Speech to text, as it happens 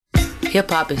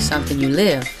hip-hop is something you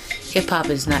live. Hip-hop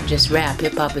is not just rap.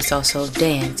 Hip-hop is also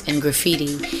dance and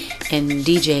graffiti and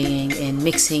DJing and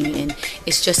mixing, and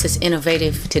it's just as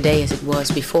innovative today as it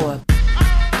was before.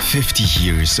 50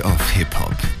 Years of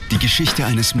Hip-Hop. Die Geschichte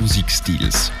eines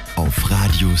Musikstils auf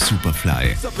Radio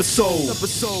Superfly.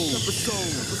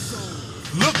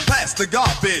 Look past the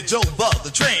garbage, over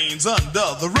the trains,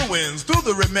 under the ruins, through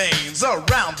the remains,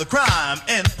 around the crime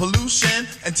and pollution,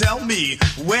 and tell me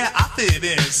where I fit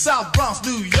in. South Bronx,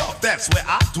 New York, that's where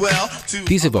I dwell.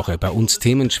 Diese Woche bei uns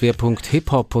Themenschwerpunkt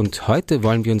Hip-Hop, und heute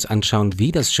wollen wir uns anschauen,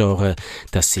 wie das Genre,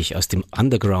 das sich aus dem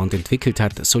Underground entwickelt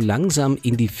hat, so langsam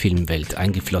in die Filmwelt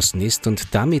eingeflossen ist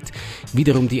und damit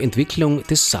wiederum die Entwicklung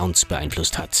des Sounds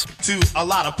beeinflusst hat. To a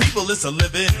lot of people it's a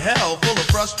living hell, full of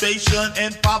frustration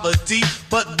and poverty.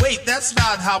 But wait, that's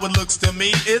not how it looks to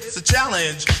me, it's a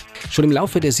challenge. Schon im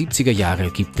Laufe der 70er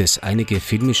Jahre gibt es einige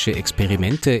filmische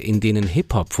Experimente, in denen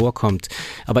Hip-Hop vorkommt,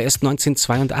 aber erst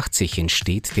 1982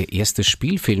 entsteht der erste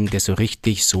Spielfilm, der so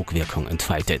richtig Sogwirkung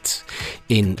entfaltet.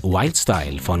 In Wild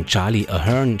Style von Charlie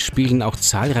Ahearn spielen auch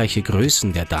zahlreiche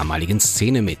Größen der damaligen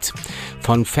Szene mit.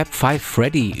 Von Fab5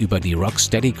 Freddy über die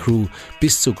Rocksteady Crew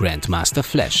bis zu Grandmaster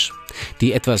Flash.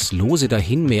 Die etwas lose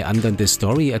dahin meandernde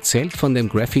Story erzählt von dem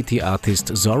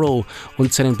Graffiti-Artist Zoro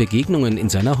und seinen Begegnungen in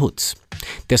seiner Hood.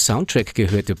 Der Soundtrack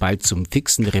gehörte bald zum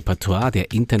fixen Repertoire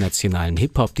der internationalen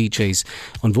Hip Hop Djs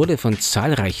und wurde von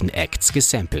zahlreichen Acts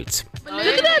gesampelt.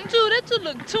 Look at that dude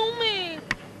look too mean.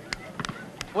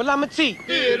 Well, I'ma tee.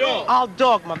 I'll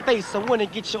dog my face. I wanna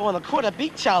get you on a quarter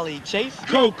beat, Charlie Chase.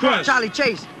 Cold Crush. Charlie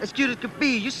Chase, as cute as could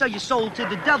be, you sell your soul to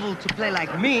the devil to play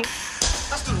like me.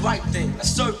 That's the right thing.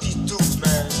 Let's serve these dudes,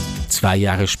 man. 2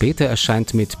 Jahre später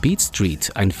erscheint mit Beat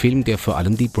Street ein Film, der vor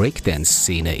allem die Break Dance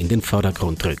Szene in den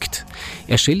Vordergrund rückt.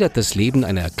 Er schildert das Leben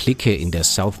einer Clique in der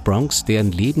South Bronx,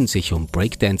 deren Leben sich um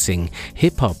Breakdancing,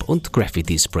 Hip-Hop und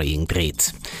Graffiti Spraying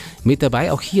dreht. Mit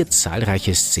dabei auch hier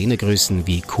zahlreiche Szenegrößen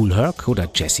wie Kool Herc oder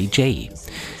Jazzy Jay.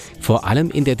 Vor allem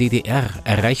in der DDR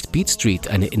erreicht Beat Street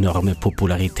eine enorme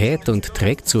Popularität und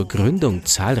trägt zur Gründung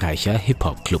zahlreicher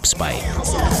Hip-Hop-Clubs bei.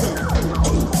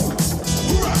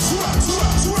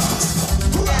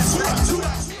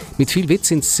 Mit viel Witz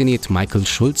inszeniert Michael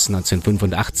Schulz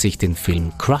 1985 den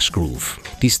Film Crush Groove.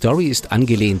 Die Story ist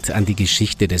angelehnt an die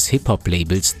Geschichte des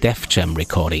Hip-Hop-Labels Def Jam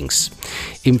Recordings.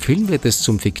 Im Film wird es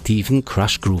zum fiktiven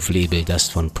Crush Groove-Label, das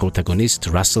von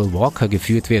Protagonist Russell Walker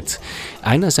geführt wird.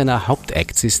 Einer seiner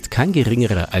Hauptacts ist kein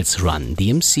geringerer als Run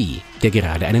DMC, der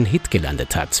gerade einen Hit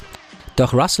gelandet hat.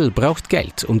 Doch Russell braucht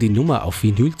Geld, um die Nummer auf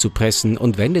Vinyl zu pressen,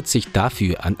 und wendet sich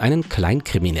dafür an einen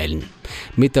Kleinkriminellen.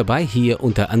 Mit dabei hier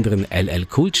unter anderem LL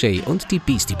Cool J und die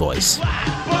Beastie Boys.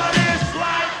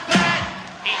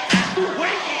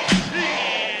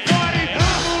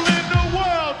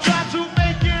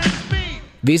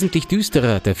 Wesentlich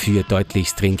düsterer, dafür deutlich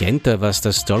stringenter, was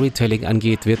das Storytelling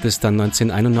angeht, wird es dann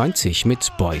 1991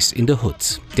 mit Boys in the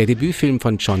Hood. Der Debütfilm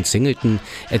von John Singleton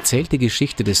erzählt die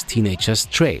Geschichte des Teenagers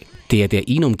Trey, der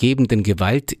ihn umgebenden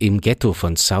Gewalt im Ghetto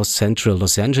von South Central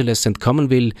Los Angeles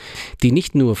entkommen will, die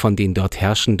nicht nur von den dort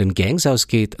herrschenden Gangs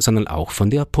ausgeht, sondern auch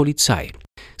von der Polizei.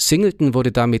 Singleton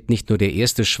wurde damit nicht nur der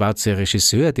erste schwarze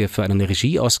Regisseur, der für einen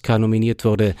Regie-Oscar nominiert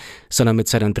wurde, sondern mit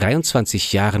seinen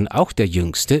 23 Jahren auch der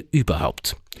jüngste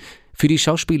überhaupt. Für die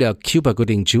Schauspieler Cuba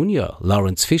Gooding Jr.,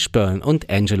 Lawrence Fishburne und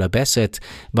Angela Bassett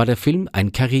war der Film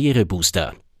ein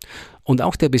Karrierebooster. Und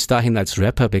auch der bis dahin als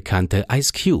Rapper bekannte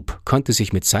Ice Cube konnte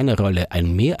sich mit seiner Rolle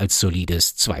ein mehr als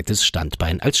solides zweites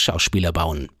Standbein als Schauspieler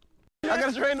bauen.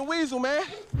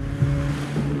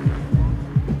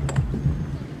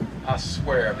 I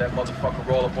swear, if that motherfucker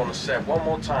roll up on the set one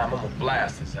more time, I'm gonna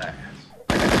blast his ass.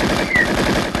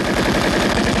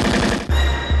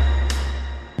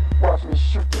 Watch me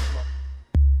shoot this one.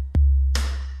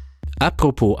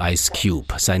 Apropos Ice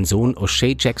Cube, sein Sohn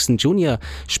O'Shea Jackson Jr.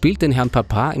 spielt den Herrn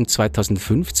Papa im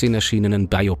 2015 erschienenen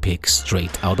Biopic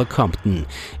Straight Outta Compton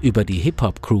über die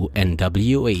Hip-Hop-Crew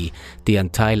NWA,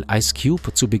 deren Teil Ice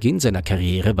Cube zu Beginn seiner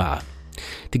Karriere war.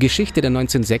 Die Geschichte der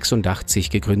 1986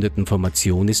 gegründeten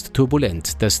Formation ist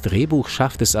turbulent. Das Drehbuch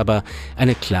schafft es aber,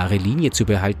 eine klare Linie zu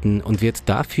behalten und wird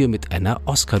dafür mit einer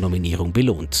Oscar-Nominierung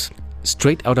belohnt.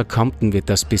 Straight Outta Compton wird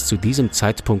das bis zu diesem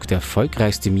Zeitpunkt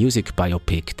erfolgreichste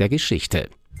Music-Biopic der Geschichte.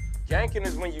 Yanking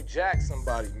is when you jack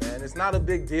somebody, man. It's not a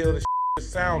big deal to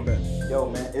sound better.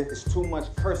 Yo, man, it's too much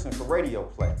cursing for radio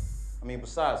play. I mean,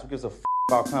 besides, who gives a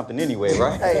about Compton anyway,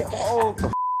 right? Hey, hold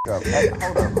the up. Hey,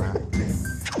 hold up, man.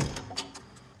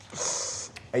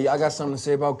 Hey, I got something to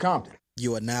say about Compton.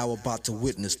 You are now about to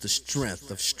witness the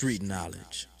strength of street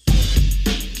knowledge.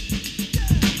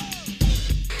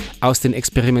 Aus den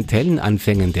experimentellen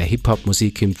Anfängen der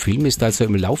Hip-Hop-Musik im Film ist also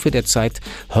im Laufe der Zeit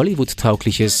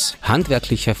hollywood-taugliches,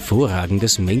 handwerklich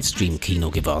hervorragendes Mainstream-Kino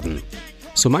geworden.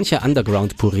 So mancher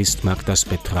Underground-Purist mag das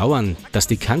betrauern, dass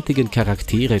die kantigen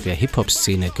Charaktere der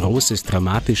Hip-Hop-Szene großes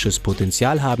dramatisches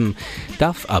Potenzial haben,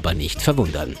 darf aber nicht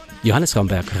verwundern. Johannes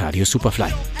Raumberg, Radio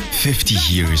Superfly.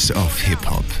 50 Years of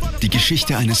Hip-Hop. Die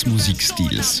Geschichte eines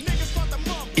Musikstils.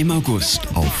 Im August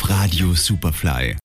auf Radio Superfly.